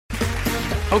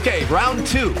Okay, round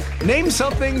two. Name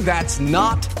something that's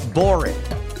not boring.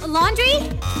 A laundry?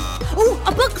 Ooh, a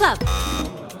book club.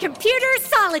 Computer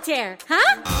solitaire,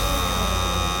 huh?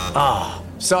 Ah,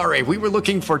 sorry, we were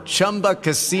looking for Chumba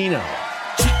Casino.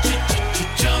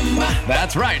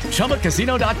 That's right,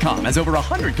 ChumbaCasino.com has over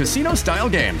 100 casino-style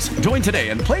games. Join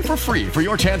today and play for free for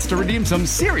your chance to redeem some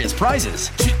serious prizes.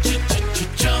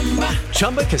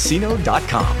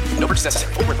 ChumbaCasino.com. No purchase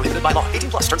necessary. Void where prohibited by law.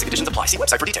 18 plus. Terms and conditions apply. See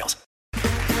website for details.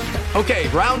 Okay,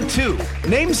 round two.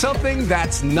 Name something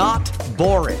that's not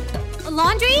boring. A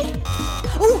laundry?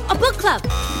 Ooh, a book club.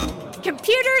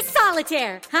 Computer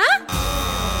solitaire, huh?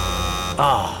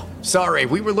 Ah, sorry,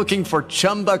 we were looking for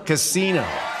Chumba Casino.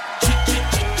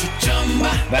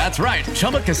 That's right,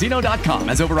 ChumbaCasino.com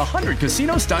has over 100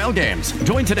 casino-style games.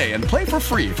 Join today and play for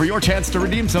free for your chance to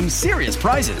redeem some serious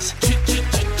prizes.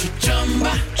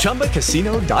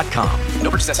 ChumbaCasino.com. No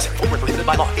purchase necessary. Void where prohibited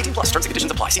by law. 18 plus. Terms and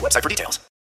conditions apply. See website for details.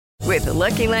 With the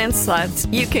Lucky Land Slots,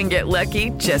 you can get lucky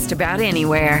just about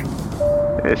anywhere.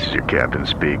 This is your captain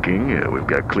speaking. We've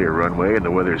got clear runway and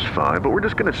the weather's fine, but we're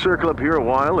just going to circle up here a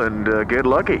while and get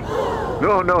lucky.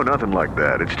 No, nothing like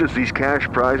that. It's just these cash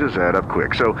prizes add up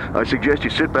quick. So I suggest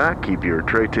you sit back, keep your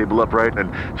tray table upright,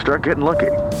 and start getting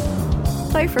lucky.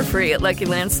 Play for free at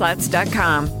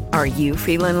LuckyLandSlots.com. Are you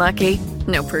feeling lucky?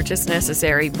 No purchase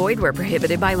necessary. Void where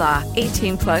prohibited by law.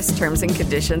 18 plus terms and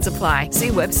conditions apply. See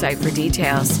website for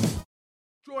details.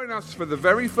 Join us for the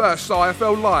very first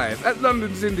IFL Live at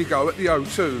London's Indigo at the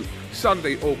O2,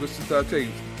 Sunday, August the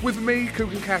 13th, with me,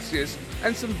 Cook and Cassius,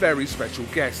 and some very special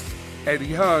guests.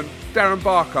 Eddie Hearn, Darren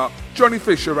Barker, Johnny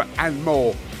Fisher, and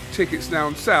more. Tickets now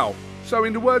on sale. So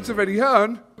in the words of Eddie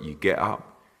Hearn, you get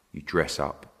up, you dress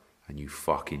up, and you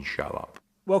fucking show up.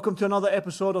 Welcome to another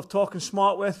episode of Talking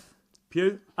Smart with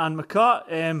Pugh and McCart.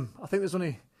 I think there's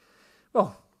only,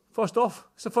 first off,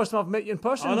 it's the first time I've met you in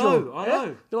person, I know, Joe. I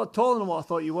know. You're a lot taller than what I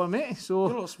thought you were, mate. So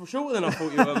you're a lot shorter than I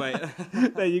thought you were,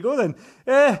 mate. There you go then.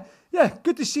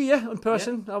 Good to see you in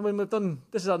person. Yeah. I mean,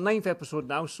 this is our 9th episode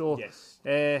now, so yes.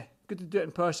 Good to do it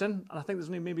in person. And I think there's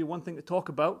only maybe one thing to talk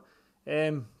about.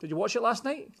 Did you watch it last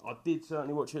night? I did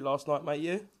certainly watch it last night, mate.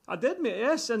 You? I did, mate,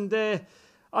 yes. And, the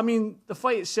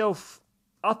fight itself,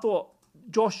 I thought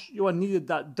Joshua needed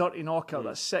that dirty knockout,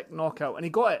 that sick knockout, and he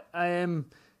got it.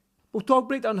 We'll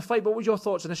break down the fight, but what were your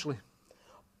thoughts initially?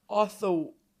 I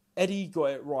thought Eddie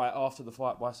got it right after the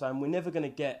fight by saying we're never going to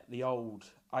get the old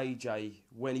AJ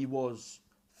when he was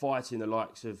fighting the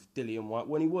likes of Dillian White,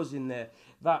 when he was in there,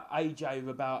 that AJ of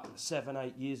about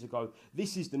 7-8 years ago.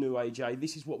 This is the new AJ.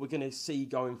 This is what we're going to see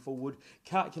going forward,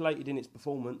 calculated in its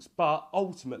performance, but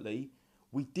ultimately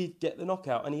we did get the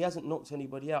knockout, and he hasn't knocked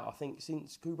anybody out, I think,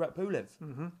 since Kubrat Pulev.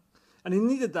 Mm-hmm. And he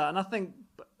needed that, and I think,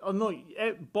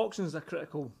 boxing is a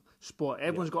critical sport.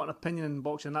 Everyone's got an opinion in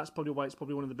boxing. That's probably why it's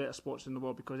probably one of the better sports in the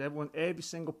world, because every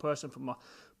single person, from a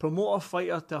promoter,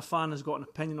 fighter to a fan, has got an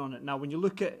opinion on it. Now, when you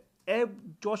look at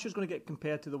Joshua's going to get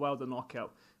compared to the Wilder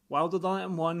knockout. Wilder done it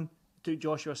in one, took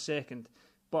Joshua second,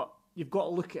 but you've got to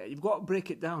look at it. You've got to break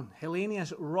it down.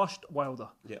 Helenius rushed Wilder.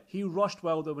 Yeah. He rushed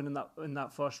Wilder when in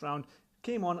that first round.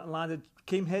 Came on and landed,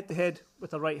 came head to head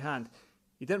with a right hand.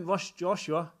 He didn't rush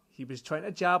Joshua. He was trying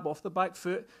to jab off the back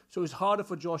foot, so it was harder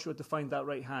for Joshua to find that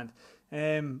right hand.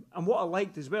 And what I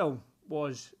liked as well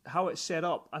was how it set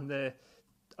up. And I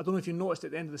don't know if you noticed at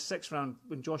the end of the 6th round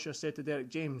when Joshua said to Derek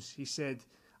James, he said,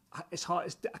 "It's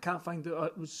hard. I can't find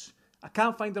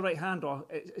the right hand, or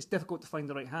it's difficult to find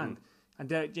the right hand." And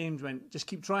Derek James went, "Just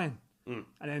keep trying." And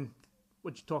then,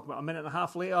 what you talk about? A minute and a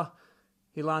half later,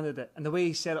 he landed it, and the way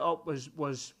he set it up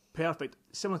was perfect,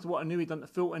 similar to what I knew he'd done to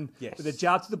Fulton. Yes. With a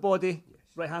jab to the body,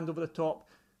 right hand over the top,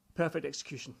 perfect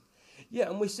execution. Yeah,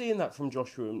 and we're seeing that from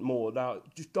Joshua more now,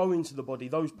 just going to the body,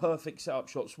 those perfect setup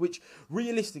shots, which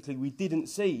realistically we didn't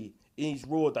see in his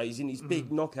raw days, in his big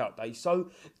knockout days.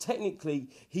 So technically,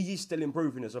 he is still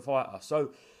improving as a fighter.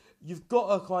 So you've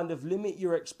got to kind of limit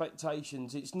your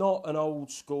expectations. It's not an old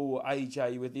school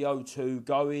AJ with the O2,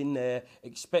 go in there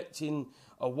expecting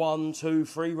a 1, 2,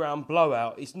 3 round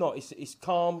blowout. It's not. It's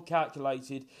calm,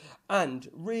 calculated, and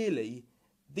really,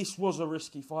 this was a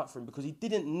risky fight for him because he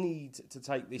didn't need to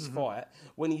take this fight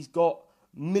when he's got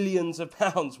millions of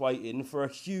pounds waiting for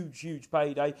a huge, huge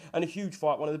payday and a huge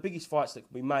fight, one of the biggest fights that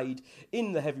can be made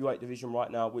in the heavyweight division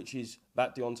right now, which is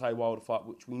that Deontay Wilder fight,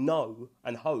 which we know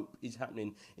and hope is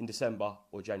happening in December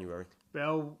or January.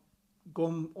 Well,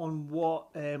 going on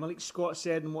what Malik Scott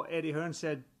said and what Eddie Hearn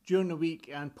said during the week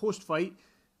and post-fight,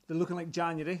 they're looking like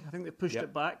January. I think they pushed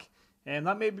it back. And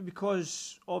that may be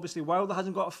because, obviously, Wilder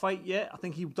hasn't got a fight yet. I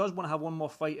think he does want to have one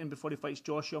more fight in before he fights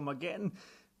Joshua. Am I getting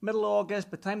middle of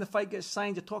August. By the time the fight gets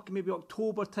signed, you're talking maybe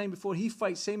October time before he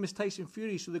fights, same as Tyson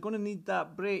Fury. So they're going to need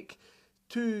that break,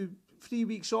 2-3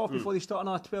 weeks off before they start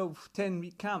another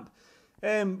 12-10-week camp.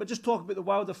 But just talk about the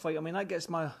Wilder fight. I mean, that gets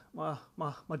my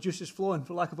juices flowing,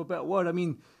 for lack of a better word. I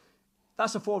mean,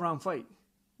 that's a 4-round fight,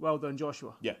 Wilder and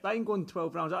Joshua. Yeah. That ain't going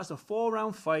 12 rounds. That's a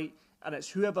 4-round fight, and it's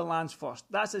whoever lands first.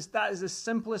 That is the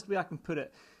simplest way I can put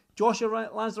it. Joshua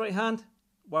lands the right hand,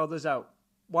 Wilder's out.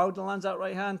 Wilder lands that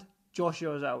right hand,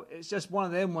 Joshua's out. It's just one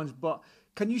of them ones. But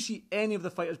can you see any of the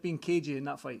fighters being cagey in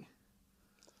that fight?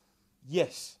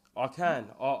 Yes, I can.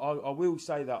 I will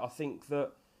say that. I think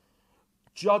that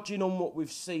judging on what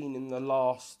we've seen in the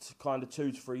last kind of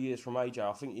 2 to 3 years from AJ,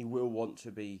 I think he will want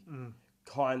to be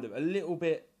kind of a little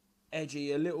bit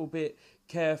edgy, a little bit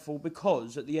careful,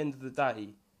 because at the end of the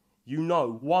day, you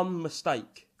know, one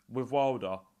mistake with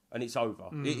Wilder and it's over.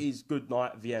 It is good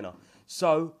night Vienna.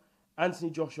 So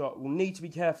Anthony Joshua will need to be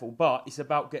careful, but it's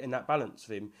about getting that balance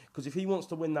for him, because if he wants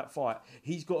to win that fight,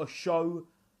 he's got to show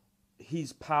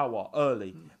his power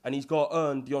early and he's got to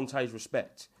earn Deontay's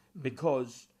respect,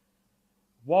 because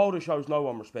Wilder shows no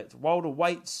one respect. Wilder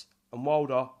waits and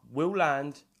Wilder will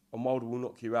land and Wilder will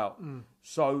knock you out.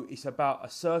 So it's about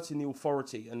asserting the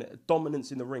authority and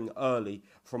dominance in the ring early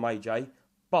from AJ.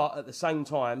 But at the same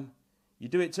time, you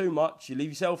do it too much, you leave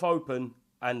yourself open,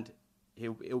 and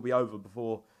it'll be over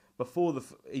before the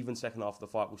even second half of the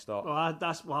fight will start.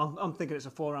 Well, I'm thinking it's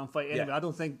a 4-round fight anyway.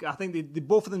 Yeah. I think they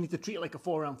both of them need to treat it like a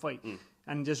 4-round fight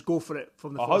and just go for it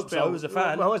from the first bell. I hope so, as a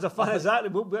fan. Well, as a fan,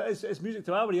 exactly. It's music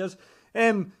to our ears.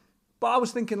 But I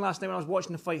was thinking last night when I was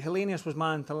watching the fight, Helenius was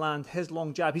managed to land his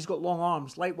long jab. He's got long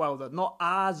arms, like Wilder, not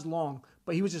as long,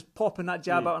 but he was just popping that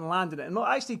jab out and landing it, and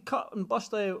not actually cut and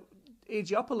bust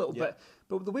AJ up a little bit.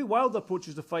 But the way Wilder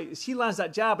approaches the fight is he lands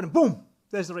that jab and boom,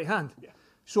 there's the right hand. Yeah.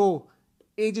 So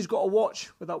AJ's got to watch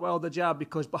with that Wilder jab,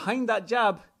 because behind that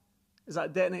jab is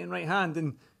that detonating right hand,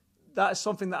 and that is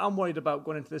something that I'm worried about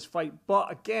going into this fight.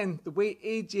 But again, the way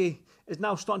AJ is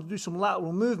now starting to do some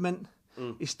lateral movement,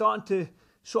 he's starting to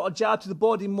sort of jab to the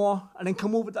body more and then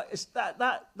come over. That's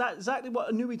exactly what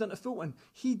I knew he'd done to Fulton.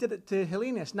 He did it to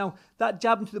Helenius. Now, that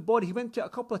jab into the body, he went to it a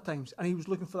couple of times and he was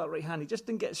looking for that right hand. He just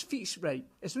didn't get his feet right.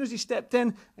 As soon as he stepped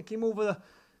in and came over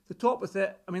the top with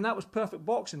it, I mean, that was perfect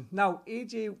boxing. Now,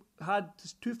 AJ had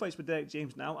 2 fights with Derek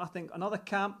James now. I think another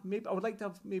camp, maybe I would like to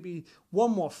have maybe one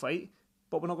more fight,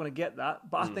 but we're not going to get that.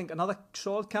 But I think another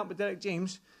solid camp with Derek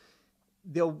James,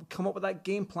 they'll come up with that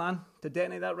game plan to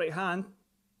detonate that right hand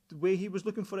the way he was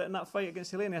looking for it in that fight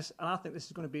against Helenius, and I think this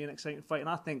is going to be an exciting fight, and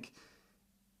I think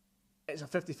it's a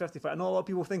 50-50 fight. I know a lot of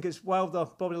people think it's Wilder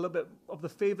probably a little bit of the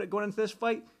favourite going into this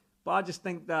fight, but I just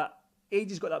think that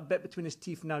AJ's got that bit between his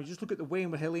teeth now. You just look at the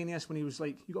weigh-in with Helenius when he was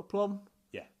like, you got a problem?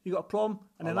 Yeah. You got a problem?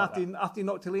 And then after he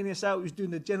knocked Helenius out, he was doing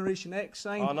the Generation X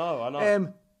sign. I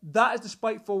know. That is the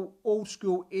spiteful,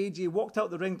 old-school AJ. Walked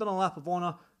out the ring, done a lap of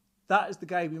honour. That is the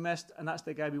guy we missed, and that's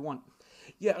the guy we want.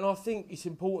 Yeah, and I think it's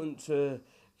important to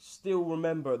still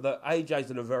remember that AJ's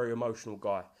a very emotional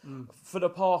guy. For the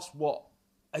past,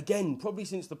 again, probably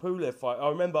since the Pugh fight, I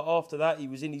remember after that he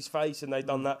was in his face and they'd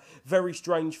done that very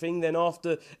strange thing. Then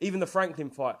after even the Franklin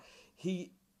fight,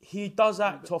 he does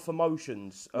act off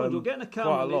emotions. You're getting a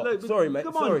camera. Look, sorry, mate.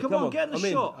 Come on, get in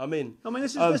the shot. I'm in. I mean,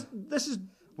 this is.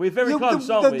 We're very close,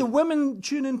 aren't we? The women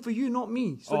tune in for you, not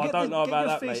me. So I don't know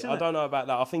about that, mate. I don't know about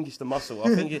that. I think it's the muscle.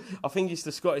 I think it's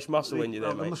the Scottish muscle when you're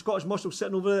there, mate. The Scottish muscle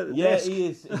sitting over there at the desk. He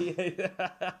is.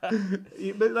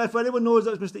 But if anyone knows,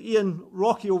 that's Mr. Ian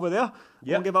Rocky over there. I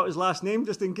won't give out his last name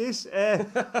just in case. So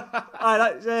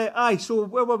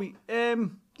where were we? The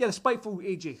spiteful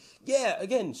AJ. Yeah,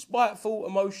 again, spiteful,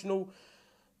 emotional.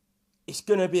 It's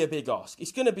going to be a big ask.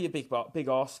 It's going to be a big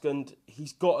ask, and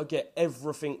he's got to get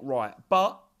everything right.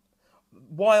 But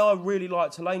why I really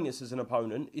like Helenius as an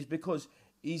opponent is because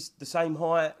he's the same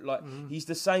height, he's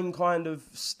the same kind of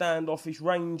standoffish,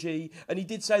 rangy, and he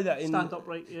did say that in stand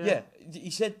upright. Yeah, he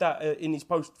said that in his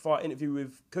post-fight interview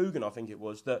with Coogan, I think it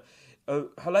was, that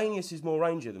Helenius is more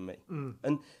rangy than me,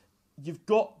 and you've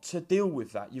got to deal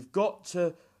with that. You've got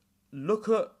to look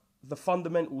at the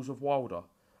fundamentals of Wilder.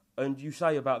 And you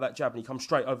say about that jab and he comes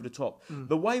straight over the top.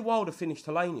 The way Wilder finished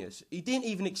Helenius, he didn't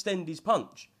even extend his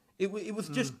punch. It was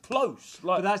just close.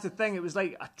 But that's the thing. It was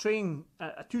like a train,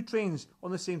 2 trains on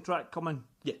the same track coming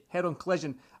head-on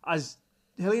collision. As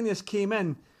Helenius came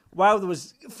in, Wilder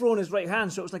was throwing his right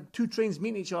hand, so it was like 2 trains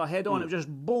meeting each other head-on. It was just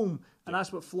boom, and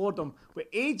that's what floored them. With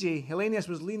AJ, Helenius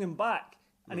was leaning back,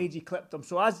 and AJ clipped him.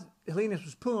 So as Helenius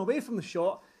was pulling away from the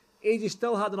shot, AJ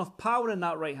still had enough power in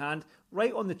that right hand,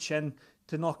 right on the chin,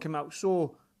 to knock him out.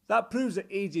 So that proves that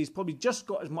AJ's probably just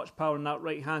got as much power in that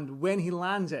right hand when he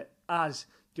lands it as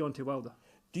Deontay Wilder.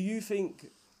 Do you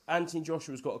think Anthony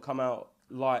Joshua's got to come out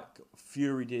like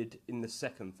Fury did in the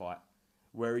second fight,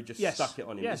 where he just stuck it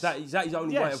on him. Yes. Is that his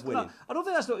only way of winning? No, I don't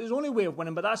think that's his only way of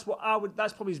winning, but that's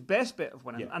probably his best bit of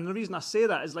winning. Yeah. And the reason I say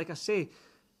that is, like I say,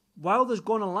 Wilder's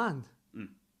going to land.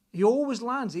 He always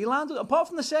lands. He landed, apart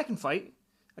from the second fight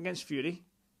against Fury.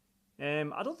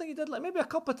 I don't think he did, like maybe a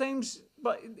couple of times,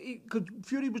 but because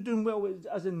Fury was doing well,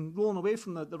 as in rolling away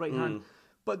from the right hand.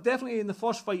 But definitely in the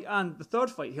first fight and the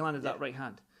third fight, he landed that right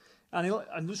hand. And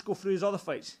let's go through his other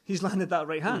fights. He's landed that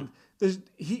right hand.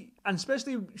 And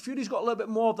especially Fury's got a little bit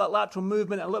more of that lateral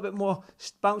movement, a little bit more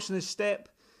bounce in his step.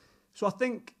 So I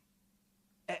think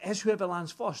it is whoever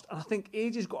lands first. And I think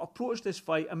AJ's got to approach this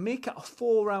fight and make it a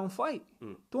 4-round fight.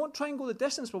 Don't try and go the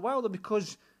distance with Wilder,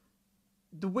 because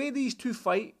the way these two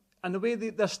fight and the way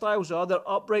their styles are, they're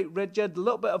upright, rigid, a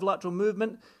little bit of lateral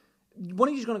movement. One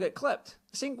of you's going to get clipped.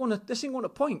 This ain't going to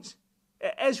points.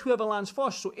 It is whoever lands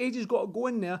first. So AJ's got to go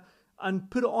in there and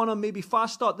put it on him, maybe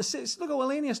fast start. Look at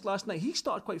Wallenius last night. He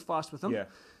started quite fast with him.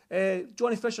 Yeah.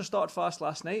 Johnny Fisher started fast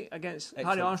last night against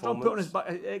Harry Armstrong. Put on his back,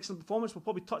 excellent performance. We'll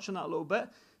probably touch on that a little bit.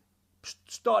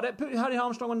 Started it, put Harry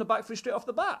Armstrong on the back foot straight off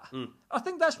the bat. I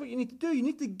think that's what you need to do. You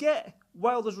need to get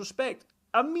Wilder's respect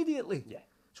immediately. Yeah.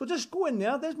 So just go in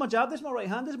there. There's my jab. There's my right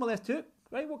hand. There's my left hook.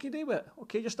 Right, what can you do with it?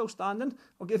 Okay, you're still standing.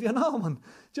 I'll give you another one. Do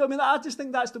you know what I mean? I just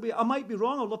think that's the way. I might be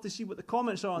wrong. I'd love to see what the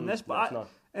comments are on this, but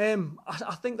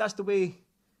I think that's the way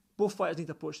both fighters need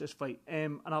to approach this fight.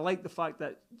 And I like the fact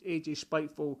that AJ's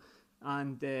spiteful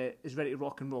and is ready to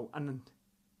rock and roll. And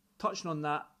touching on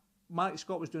that, Mike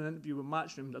Scott was doing an interview with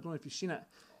Matchroom. I don't know if you've seen it.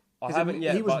 I haven't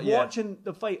yet. He was watching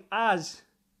the fight as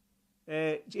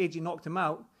AJ knocked him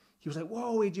out. He was like,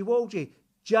 "Whoa, AJ, whoa, AJ,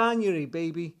 January,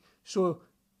 baby." So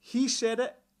he said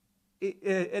it,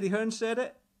 Eddie Hearn said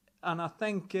it, and I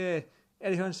think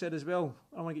Eddie Hearn said as well,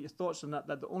 I want to get your thoughts on that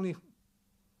the only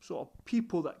sort of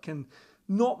people that can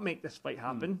not make this fight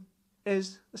happen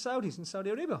is the Saudis in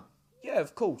Saudi Arabia. Yeah,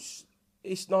 of course.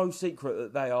 It's no secret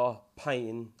that they are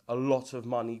paying a lot of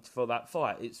money for that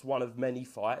fight. It's one of many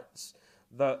fights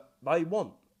that they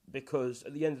want, because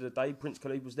at the end of the day, Prince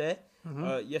Khalid was there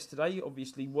yesterday,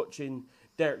 obviously watching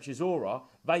Derek Chisora.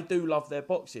 They do love their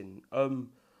boxing.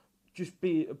 Just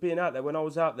being out there, when I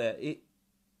was out there, it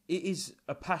is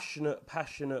a passionate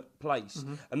place,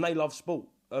 and they love sport.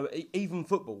 Even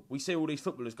football. We see all these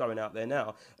footballers going out there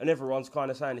now, and everyone's kind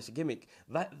of saying it's a gimmick.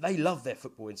 They love their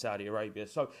football in Saudi Arabia,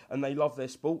 and they love their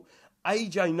sport.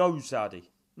 AJ knows Saudi.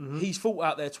 He's fought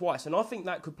out there twice, and I think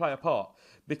that could play a part,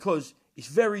 because it's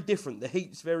very different. The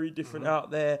heat's very different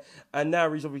out there, and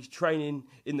now he's obviously training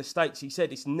in the States. He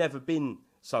said it's never been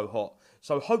so hot.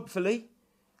 So hopefully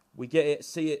we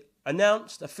see it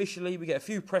announced officially. We get a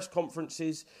few press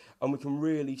conferences, and we can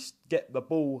really get the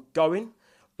ball going.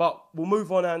 But we'll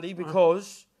move on, Andy,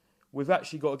 because we've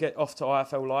actually got to get off to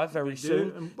IFL Live very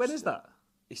soon. And when is that?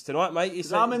 It's tonight,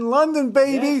 mate. I'm in London,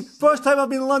 baby. Yes. First time I've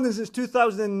been in London since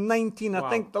 2019. Wow. I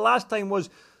think the last time was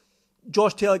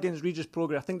Josh Taylor against Regis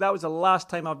Prograis. I think that was the last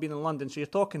time I've been in London. So you're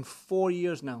talking 4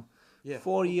 years now. Yeah.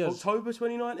 4 years. October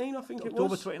 2019, I think it was.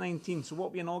 October 2019. So what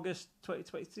will be in August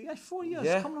 2023? Yeah, 4 years.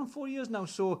 Yeah. Coming on 4 years now.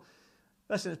 So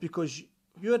listen, it's because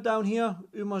you're down here,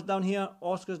 Umar's down here,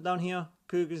 Oscar's down here,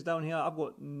 Cougar's down here. I've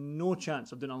got no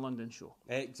chance of doing a London show.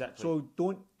 Exactly. So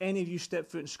don't any of you step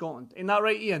foot in Scotland. Ain't that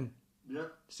right, Ian? Yeah.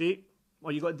 See?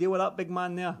 Well, you got to deal with that big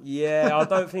man there. Yeah, I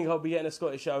don't think I'll be getting a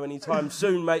Scottish show anytime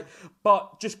soon, mate.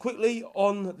 But just quickly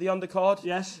on the undercard.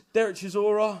 Yes. Derek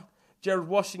Chisora, Gerald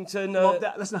Washington. Love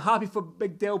that. Listen, happy for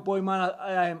Big Del Boy, man.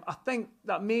 I think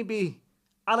that maybe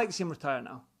I'd like to see him retire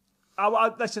now.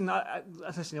 Listen,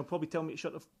 he'll probably tell me to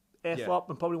shut the F up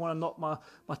and probably want to knock my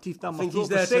teeth down my throat. I think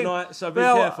he's there tonight, so be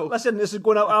careful. Listen, this is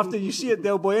going out after you see it,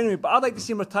 Del Boy, anyway. But I'd like to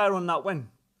see him retire on that win.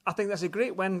 I think that's a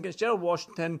great win against Gerald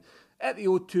Washington at the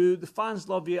O2. The fans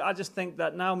love you. I just think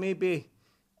that now maybe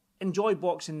enjoy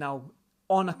boxing now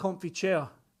on a comfy chair.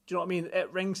 Do you know what I mean?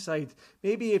 At ringside.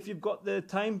 Maybe if you've got the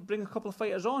time, bring a couple of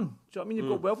fighters on. Do you know what I mean? You've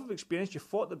got wealth of experience. You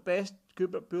fought the best,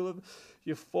 Kubrat Pulev.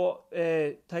 You fought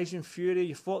Tyson Fury.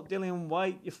 You fought Dillian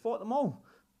White. You fought them all.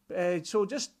 So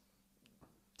just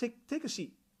take a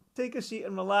seat. Take a seat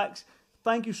and relax.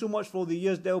 Thank you so much for all the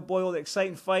years, Del Boy, all the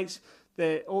exciting fights.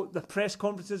 The press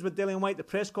conferences with Dillian White, the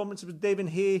press conferences with David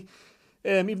Hay,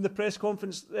 even the press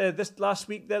conference this past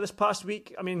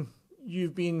week. I mean,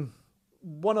 you've been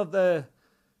one of the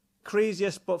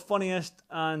craziest but funniest,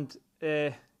 and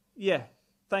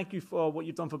thank you for what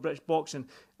you've done for British boxing.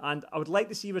 And I would like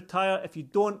to see you retire. If you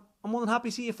don't, I'm more than happy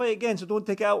to see you fight again, so don't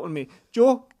take it out on me.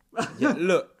 Joe? Yeah,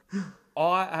 look,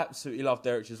 I absolutely love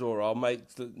Derek Chisora.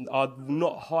 I'd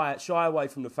not shy away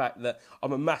from the fact that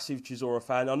I'm a massive Chisora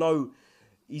fan. I know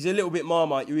he's a little bit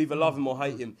Marmite. You either love him or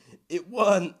hate him. It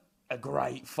weren't a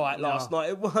great fight last night.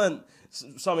 It weren't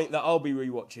something that I'll be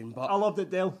rewatching. But I loved it,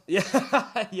 Dale. Yeah,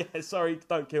 sorry,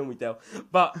 don't kill me, Dale.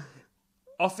 But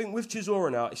I think with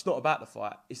Chisora now, it's not about the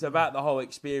fight. It's about the whole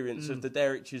experience of the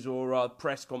Derek Chisora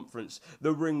press conference,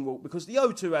 the ring walk, because the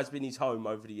O2 has been his home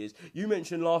over the years. You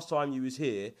mentioned last time you was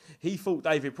here, he fought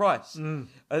David Price.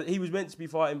 He was meant to be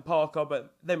fighting Parker,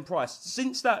 but then Price.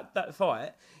 Since that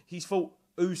fight, he's fought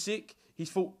Usyk, he's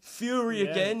fought Fury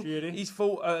again, he's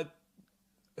fought...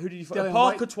 who did he fight?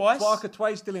 Parker twice. Parker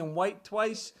twice, Dillian White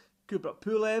twice, Kubrat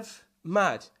Pulev.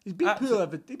 Mad. He beat Pulev,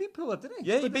 didn't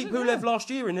he? Yeah, he beat Pulev last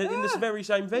year in this very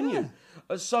same venue.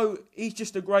 So he's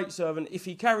just a great servant. If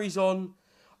he carries on,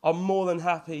 I'm more than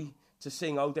happy to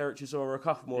sing old Derek Chisora a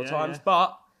couple more times.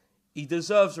 But he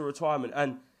deserves a retirement.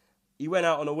 And he went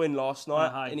out on a win last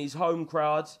night in his home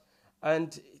crowd.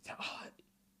 And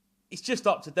it's just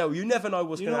up to Del. You never know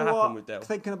what's going to happen with Del.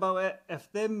 Thinking about it,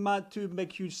 if them two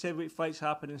big, huge heavyweight fights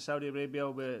happen in Saudi Arabia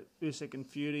with Usyk and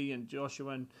Fury and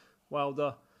Joshua and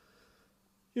Wilder...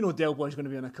 You know Del Boy's going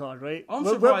to be on the card, right? I'm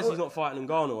surprised he's not fighting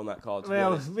Ngannou on that card, to be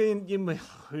honest.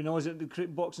 Who knows?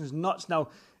 Boxing's nuts now.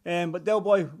 But Del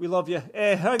Boy, we love you.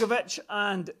 Hrgovic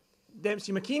and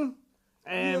Dempsey McKean.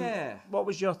 What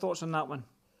was your thoughts on that one?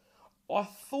 I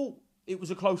thought it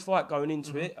was a close fight going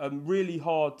into it. Really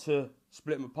hard to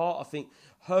split them apart. I think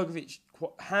Hrgovic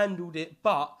handled it,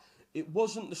 but it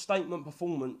wasn't the statement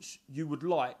performance you would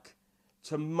like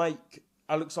to make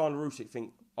Alexander Usyk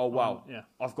think, oh, wow,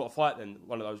 I've got to fight then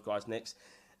one of those guys next.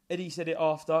 Eddie said it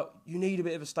after, you need a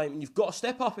bit of a statement. You've got to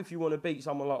step up if you want to beat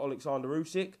someone like Alexander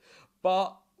Usyk,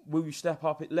 but will you step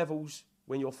up at levels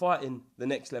when you're fighting the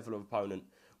next level of opponent?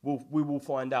 We will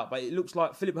find out. But it looks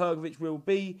like Filip Hrgovic will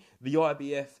be the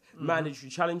IBF mandatory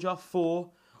challenger for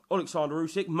Alexander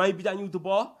Usyk. Maybe Daniel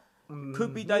Dubois.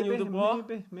 Could be Daniel Dubois.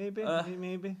 Maybe.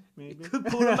 Could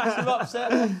pull a massive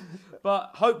upset.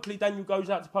 But hopefully Daniel goes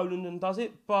out to Poland and does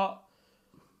it. But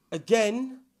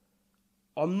again,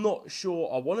 I'm not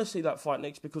sure. I want to see that fight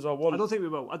next because I don't think we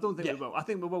will. I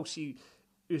think we will see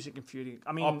Usyk and Fury.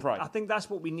 I mean, I think that's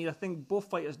what we need. I think both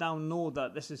fighters now know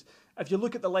that this is... If you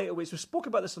look at the lightweights, we've spoken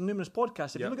about this on numerous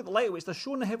podcasts. If you look at the lightweights, they're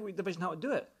showing the heavyweight division how to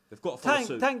do it. They've got to follow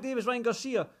suit. Tank Davis, Ryan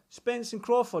Garcia, Spence and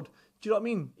Crawford. Do you know what I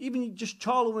mean? Even just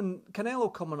Charlo and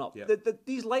Canelo coming up. Yeah.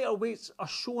 These lighter weights are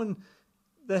showing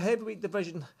the heavyweight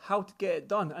division how to get it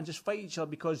done and just fight each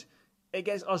other because it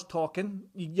gets us talking.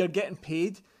 You're getting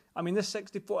paid. I mean, this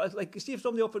 64... Like, see if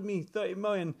somebody offered me 30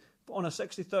 million on a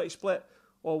 60-30 split...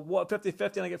 or what,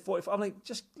 50-50 and I get 45. I'm like,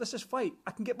 let's just fight.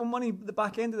 I can get my money at the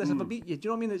back end of this if I beat you. Do you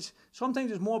know what I mean?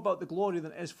 Sometimes it's more about the glory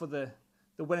than it is for the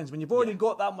winnings. When you've already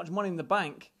got that much money in the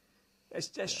bank,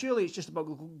 surely it's just about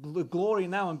the glory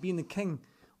now and being the king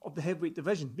of the heavyweight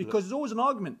division. Because there's always an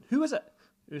argument. Who is it?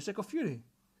 Usyk or Fury? Do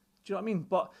you know what I mean?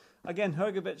 But again,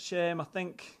 Hrgovic, I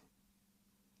think,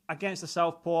 against the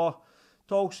southpaw,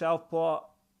 tall southpaw,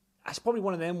 it's probably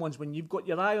one of them ones when you've got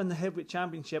your eye on the heavyweight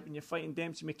championship and you're fighting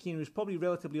Dempsey McKean, who's probably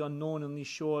relatively unknown on these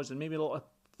shores, and maybe a lot of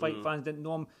fight fans didn't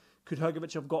know him. Could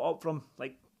Hrgovic have got up from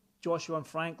like Joshua and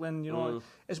Franklin? You know,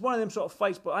 it's one of them sort of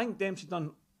fights. But I think Dempsey's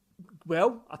done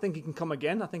well. I think he can come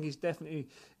again. I think he's definitely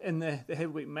in the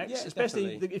heavyweight mix,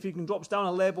 especially if he can drop down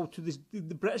a level to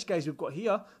the British guys we've got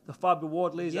here, the Fabio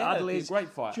Wardleys, the Adelaids. Great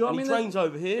fight. Do you know what I mean? He trains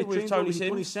over here with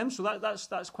Tony Sims, so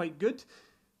that's quite good.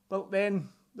 But then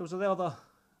there was the other.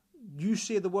 You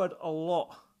say the word a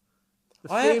lot.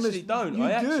 Actually don't.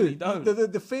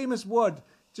 The famous word,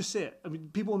 just say it. I mean,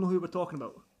 people know who we're talking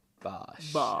about.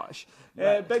 Bosh.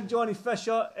 Big Johnny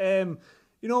Fisher.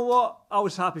 You know what? I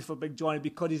was happy for Big Johnny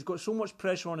because he's got so much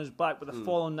pressure on his back with the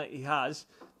following that he has,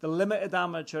 the limited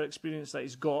amateur experience that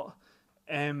he's got.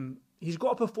 He's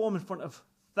got to perform in front of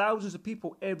thousands of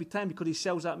people every time because he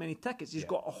sells that many tickets. He's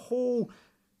got a whole...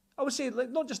 I would say, like,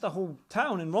 not just a whole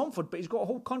town in Romford, but he's got a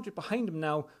whole country behind him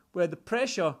now where the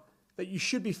pressure that you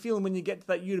should be feeling when you get to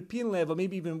that European level,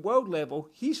 maybe even world level,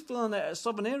 he's feeling it at a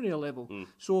Southern area level.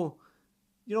 So,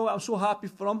 you know what, I'm so happy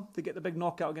for him to get the big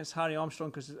knockout against Harry Armstrong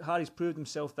because Harry's proved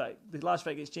himself that the last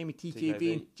fight against Jamie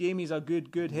TKV, and Jamie's a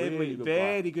good heavyweight,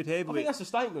 very good heavyweight. I think that's a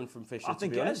statement from Fisher, I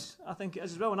think it is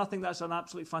as well, and I think that's an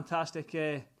absolutely fantastic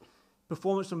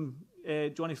performance from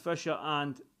Johnny Fisher,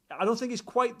 and I don't think he's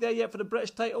quite there yet for the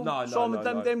British title.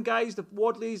 No. Them guys, the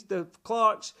Wadleys, the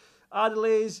Clarks,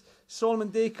 Adelaids, Solomon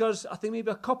Dakers, I think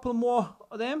maybe a couple more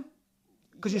of them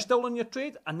because you're still on your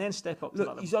trade and then step up to that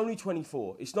level. He's only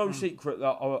 24. It's no secret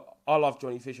that I love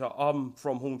Johnny Fisher. I'm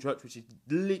from Hornchurch, which is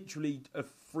literally a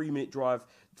 3-minute drive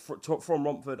from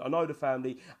Romford. I know the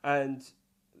family and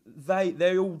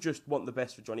they all just want the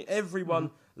best for Johnny.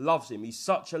 Everyone loves him. He's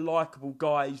such a likeable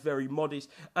guy. He's very modest,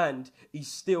 and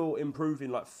he's still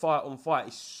improving, like fight on fight.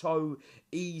 It's so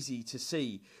easy to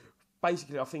see.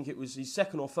 Basically, I think it was his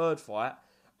second or third fight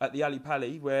at the Ali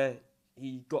Pali where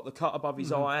he got the cut above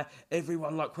his eye.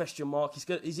 Everyone question mark.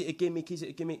 Is it a gimmick? Is it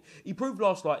a gimmick? He proved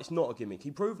last night it's not a gimmick.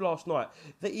 He proved last night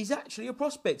that he's actually a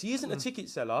prospect. He isn't a ticket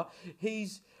seller.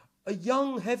 He's a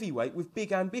young heavyweight with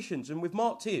big ambitions. And with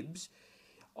Mark Tibbs,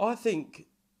 I think,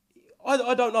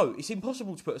 I don't know. It's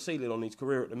impossible to put a ceiling on his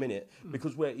career at the minute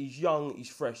because where he's young, he's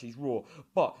fresh, he's raw.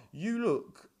 But you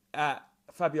look at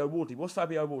Fabio Wardley. What's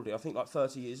Fabio Wardley? I think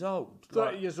 30 years old.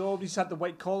 30 years old. He's had the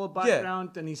white collar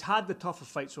background and he's had the tougher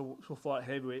fights so far at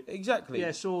heavyweight. Exactly.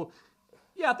 Yeah, so,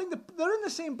 I think they're in the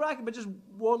same bracket, but just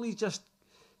Wardley's just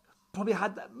probably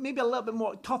had maybe a little bit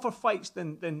more tougher fights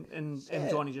than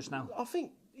Johnny just now. I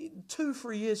think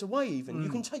 2-3 years away even. You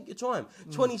can take your time.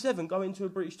 27, go into a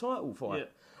British title fight.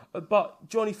 Yeah. But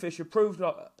Johnny Fisher proved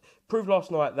last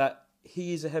night that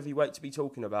he is a heavyweight to be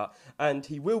talking about, and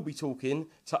he will be talking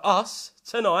to us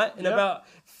tonight in about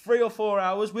 3 or 4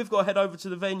 hours. We've got to head over to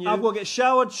the venue. I've got to get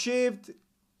showered, shaved,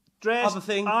 dressed, other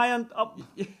thing, ironed up.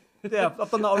 Yeah,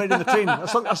 I've done that already in the train. I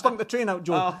slunk the train out,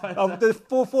 Joe. I did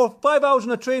 5 hours on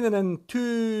the train and then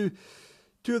two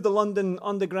of the London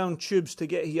Underground tubes to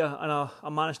get here, and I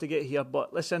managed to get here.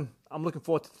 But listen, I'm looking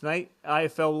forward to tonight.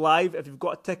 IFL Live. If you've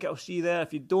got a ticket, I'll see you there.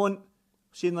 If you don't,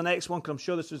 see you in the next one, because I'm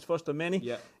sure this is the first of many.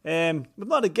 Yeah. We've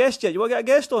not had a guest yet. You want to get a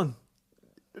guest on?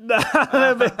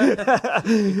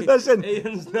 Listen,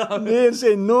 Ian's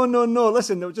saying no.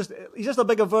 Listen, he's just a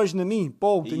bigger version of me,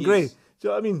 bald and grey. Do you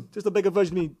know what I mean? Just a bigger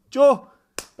version of me. Joe,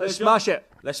 let's smash it.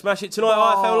 Let's smash it tonight,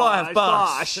 IFL Live.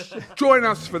 Bash. Join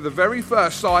us for the very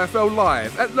first IFL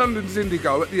Live at London's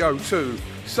Indigo at the O2,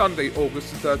 Sunday,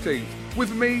 August the 13th,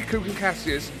 with me, Cook and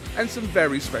Cassius, and some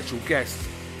very special guests.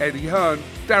 Eddie Hearn,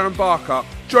 Darren Barker,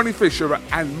 Johnny Fisher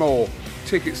and more.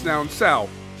 Tickets now on sale.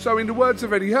 So in the words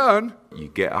of Eddie Hearn, You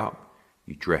get up,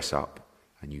 you dress up,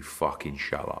 and you fucking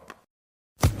show up.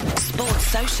 Sports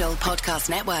Social Podcast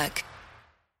Network.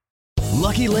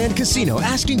 Lucky Land Casino,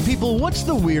 asking people, what's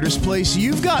the weirdest place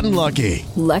you've gotten lucky?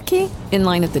 Lucky? In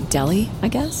line at the deli, I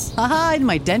guess? Aha, in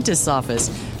my dentist's office.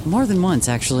 More than once,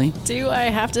 actually. Do I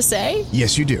have to say?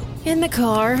 Yes, you do. In the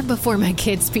car before my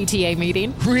kids' PTA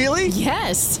meeting. Really?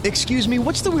 Yes. Excuse me,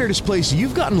 what's the weirdest place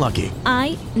you've gotten lucky?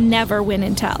 I never win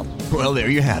and tell. Well, there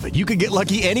you have it. You can get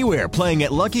lucky anywhere, playing at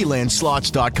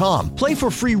LuckyLandSlots.com. Play for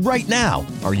free right now.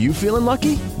 Are you feeling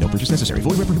lucky? No purchase necessary.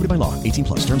 Void where prohibited by law.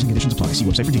 18+. Terms and conditions apply. See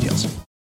website for details.